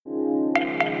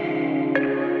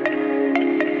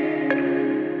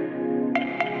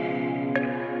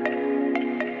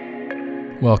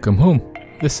Welcome home.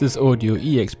 This is Audio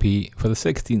EXP for the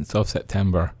 16th of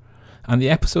September, and the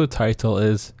episode title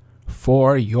is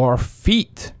For Your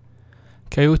Feet.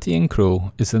 Coyote and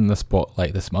Crow is in the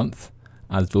spotlight this month,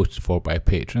 as voted for by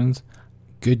patrons.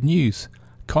 Good news,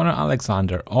 Connor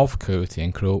Alexander of Coyote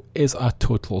and Crow is a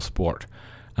total sport,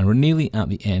 and we're nearly at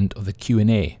the end of the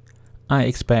Q&A. I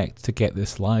expect to get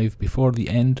this live before the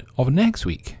end of next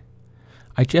week.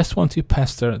 I just want to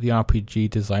pester the RPG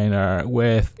designer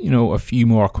with, a few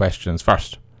more questions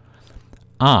first.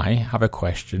 I have a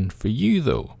question for you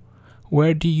though.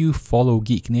 Where do you follow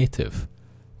Geek Native?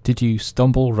 Did you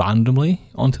stumble randomly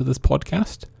onto this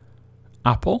podcast?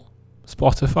 Apple?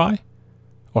 Spotify?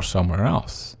 Or somewhere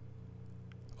else?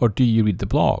 Or do you read the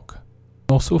blog?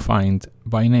 Also find,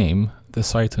 by name, the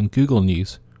site on Google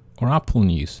News or Apple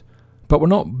News, but we're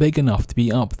not big enough to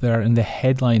be up there in the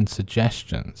headline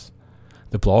suggestions.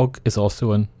 The blog is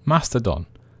also on Mastodon,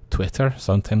 Twitter,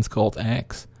 sometimes called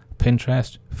X,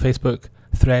 Pinterest, Facebook,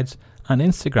 Threads, and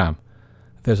Instagram.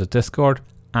 There's a Discord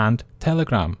and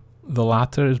Telegram. The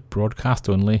latter is broadcast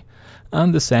only,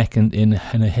 and the second in a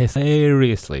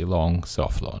hilariously long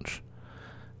soft launch.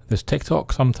 There's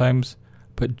TikTok sometimes,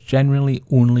 but generally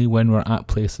only when we're at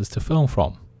places to film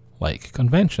from, like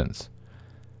conventions.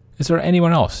 Is there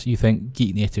anyone else you think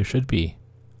Geek Native should be?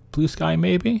 Blue Sky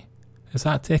maybe? Is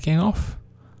that taking off?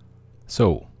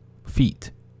 So,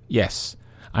 feet. Yes,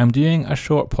 I'm doing a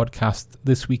short podcast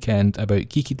this weekend about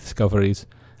geeky discoveries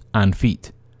and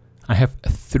feet. I have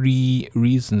 3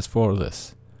 reasons for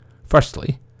this.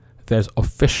 Firstly, there's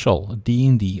official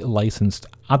D&D licensed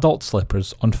adult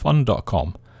slippers on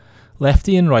fun.com.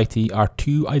 Lefty and Righty are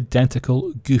 2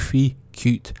 identical, goofy,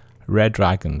 cute red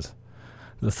dragons.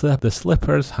 The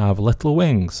slippers have little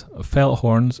wings, felt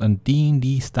horns, and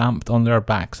D&D stamped on their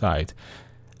backside.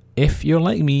 If you're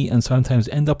like me and sometimes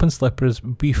end up in slippers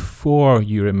before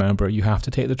you remember you have to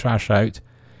take the trash out,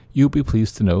 you'll be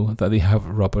pleased to know that they have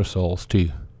rubber soles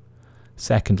too.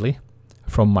 Secondly,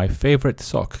 from my favourite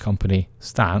sock company,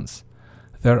 Stance,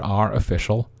 there are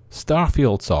official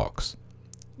Starfield socks.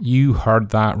 You heard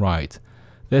that right.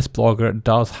 This blogger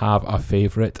does have a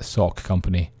favourite sock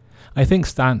company. I think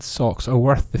Stance socks are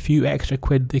worth the few extra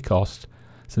quid they cost,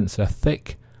 since they're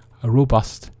thick,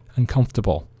 robust and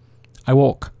comfortable. I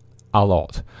walk a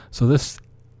lot, so this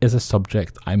is a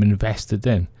subject I'm invested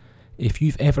in. If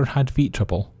you've ever had feet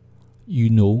trouble, you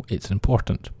know it's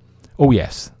important. Oh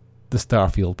yes, the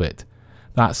Starfield bit.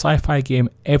 That sci-fi game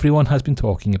everyone has been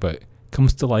talking about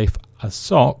comes to life as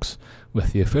socks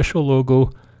with the official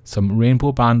logo, some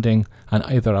rainbow banding, and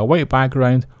either a white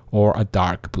background or a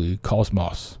dark blue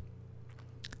cosmos.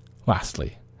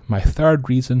 Lastly, my third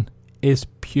reason is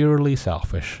purely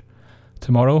selfish.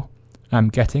 Tomorrow, I'm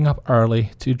getting up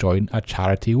early to join a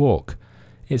charity walk.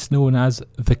 It's known as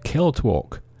the Kilt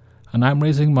Walk, and I'm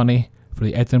raising money for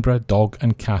the Edinburgh Dog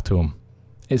and Cat Home.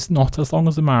 It's not as long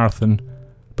as a marathon,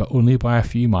 but only by a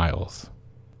few miles.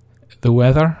 The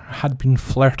weather had been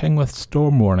flirting with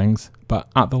storm warnings, but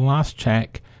at the last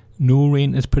check, no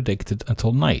rain is predicted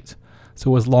until night.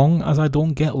 So as long as I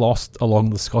don't get lost along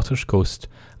the Scottish coast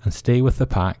and stay with the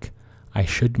pack, I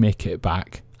should make it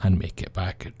back and make it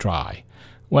back dry.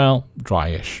 Well,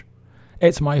 dryish.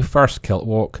 It's my first kilt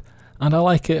walk, and I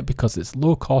like it because it's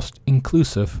low cost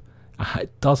inclusive,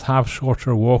 it does have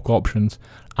shorter walk options,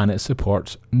 and it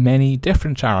supports many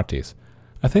different charities.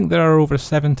 I think there are over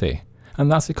 70, and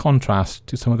that's a contrast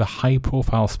to some of the high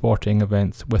profile sporting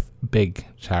events with big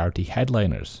charity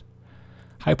headliners.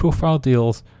 High profile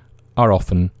deals are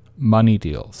often money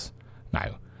deals.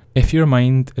 Now, if your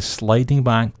mind is sliding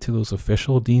back to those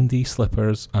official D&D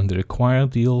slippers and the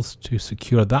required deals to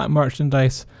secure that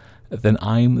merchandise, then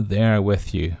I'm there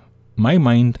with you. My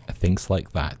mind thinks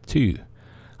like that too.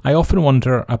 I often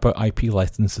wonder about IP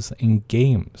licenses in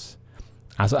games.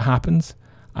 As it happens,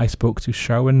 I spoke to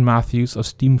Sherwin Matthews of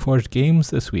Steamforged Games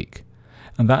this week,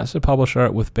 and that's a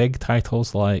publisher with big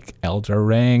titles like Elder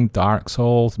Ring, Dark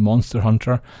Souls, Monster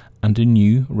Hunter, and a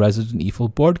new Resident Evil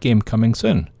board game coming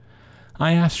soon.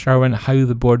 I asked Sherwin how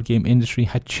the board game industry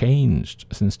had changed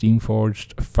since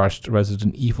Steamforged's first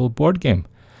Resident Evil board game,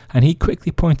 and he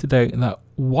quickly pointed out that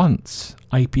once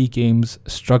IP games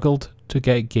struggled to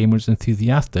get gamers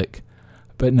enthusiastic,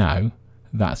 but now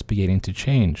that's beginning to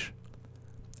change.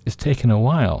 It's taken a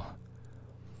while.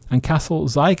 And Castle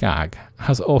Zygag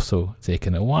has also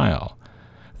taken a while.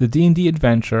 The D&D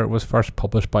adventure was first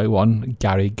published by one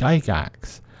Gary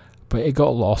Gygax, but it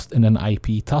got lost in an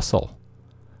IP tussle.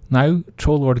 Now,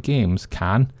 Trollord Games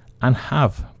can and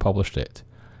have published it.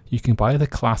 You can buy the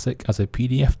classic as a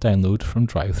PDF download from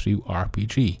Drive-Thru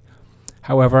RPG.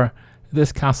 However,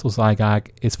 this Castle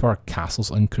Zygag is for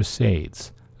Castles and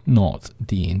Crusades, not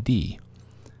D&D.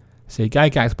 Say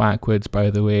Gygax backwards, by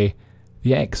the way,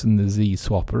 the X and the Z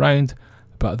swap around,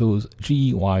 but those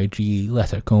GYG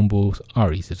letter combos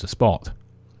are easy to spot.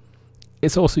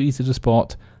 It's also easy to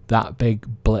spot that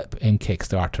big blip in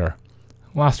Kickstarter.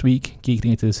 Last week,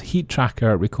 Geeknative's Heat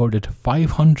Tracker recorded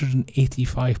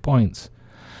 585 points.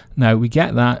 Now, we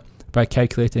get that by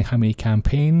calculating how many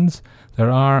campaigns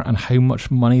there are and how much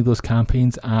money those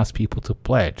campaigns ask people to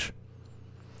pledge.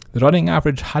 The running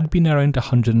average had been around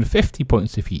 150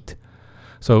 points of heat,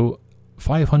 so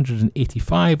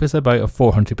 585 is about a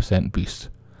 400% boost.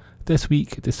 This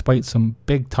week, despite some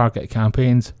big target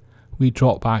campaigns, we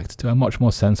dropped back to a much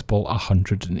more sensible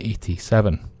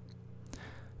 187.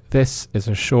 This is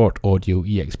a short audio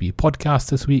EXP podcast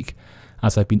this week,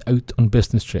 as I've been out on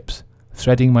business trips,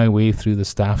 threading my way through the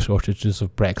staff shortages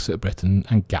of Brexit Britain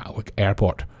and Gatwick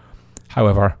Airport.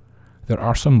 However, there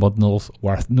are some muddles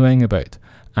worth knowing about,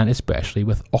 and especially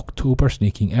with October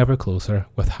sneaking ever closer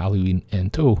with Halloween in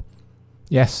tow.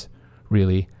 Yes,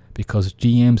 really, because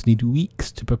GMs need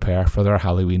weeks to prepare for their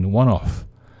Halloween one-off.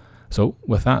 So,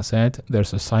 with that said,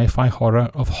 there's a sci-fi horror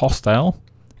of Hostile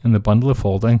in the bundle of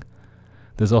folding.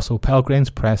 There's also Pelgrim's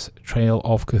Press Trail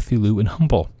of Cthulhu in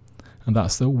Humble, and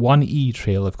that's the 1E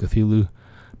Trail of Cthulhu,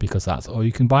 because that's all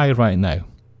you can buy right now.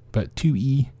 But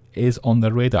 2E is on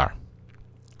the radar.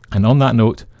 And on that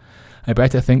note, I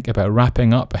better think about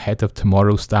wrapping up ahead of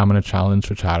tomorrow's Stamina Challenge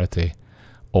for charity.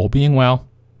 All being well,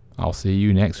 I'll see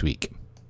you next week.